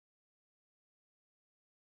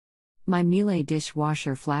My Miele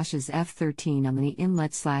dishwasher flashes F13 on the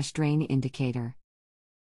inlet/drain indicator.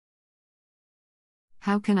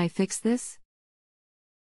 How can I fix this?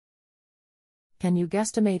 Can you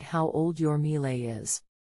guesstimate how old your Miele is?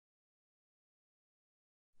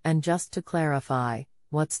 And just to clarify,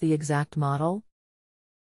 what's the exact model?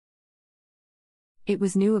 It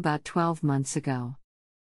was new about 12 months ago.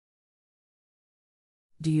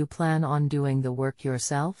 Do you plan on doing the work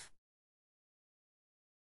yourself?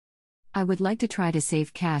 I would like to try to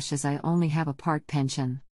save cash as I only have a part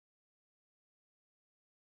pension.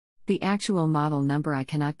 The actual model number I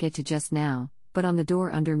cannot get to just now, but on the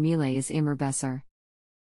door under Miele is immer besser.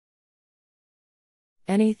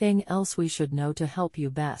 Anything else we should know to help you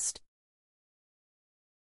best?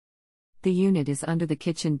 The unit is under the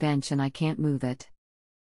kitchen bench and I can't move it.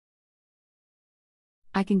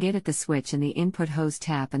 I can get at the switch and the input hose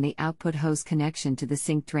tap and the output hose connection to the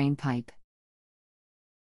sink drain pipe.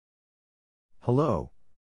 Hello.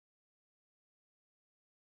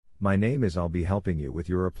 My name is. I'll be helping you with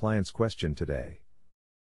your appliance question today.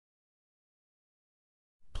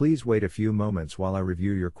 Please wait a few moments while I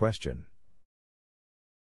review your question.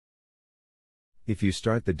 If you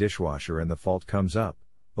start the dishwasher and the fault comes up,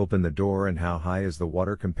 open the door and how high is the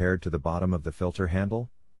water compared to the bottom of the filter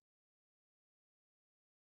handle?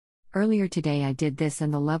 Earlier today I did this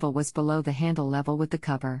and the level was below the handle level with the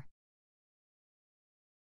cover.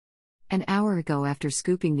 An hour ago after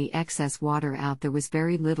scooping the excess water out there was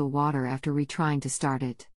very little water after retrying to start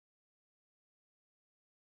it.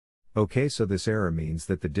 Okay, so this error means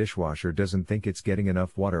that the dishwasher doesn't think it's getting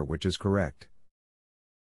enough water, which is correct.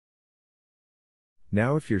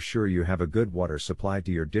 Now if you're sure you have a good water supply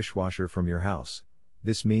to your dishwasher from your house,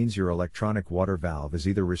 this means your electronic water valve is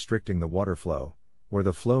either restricting the water flow, or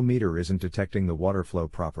the flow meter isn't detecting the water flow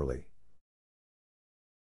properly.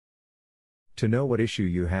 To know what issue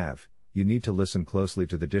you have, you need to listen closely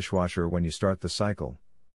to the dishwasher when you start the cycle.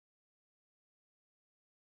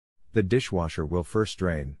 The dishwasher will first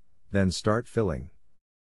drain, then start filling.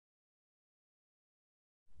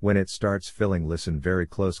 When it starts filling, listen very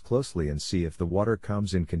closely and see if the water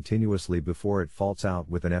comes in continuously before it faults out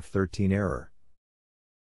with an F13 error.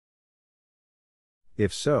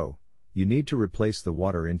 If so, you need to replace the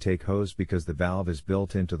water intake hose because the valve is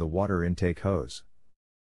built into the water intake hose.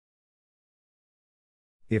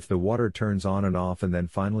 If the water turns on and off and then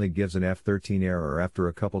finally gives an F13 error after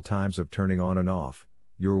a couple times of turning on and off,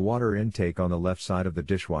 your water intake on the left side of the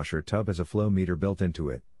dishwasher tub has a flow meter built into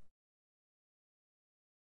it.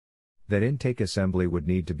 That intake assembly would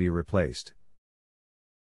need to be replaced.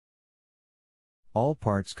 All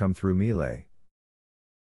parts come through Miele.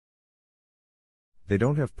 They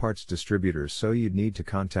don't have parts distributors, so you'd need to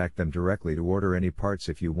contact them directly to order any parts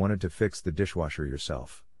if you wanted to fix the dishwasher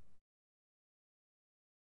yourself.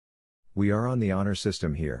 We are on the honor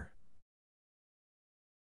system here.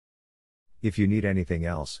 If you need anything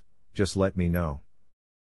else, just let me know.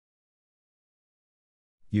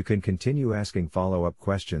 You can continue asking follow-up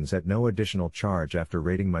questions at no additional charge after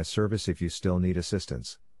rating my service if you still need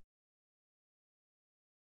assistance.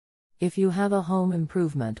 If you have a home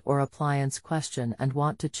improvement or appliance question and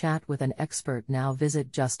want to chat with an expert now,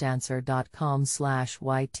 visit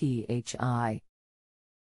justanswer.com/ythi.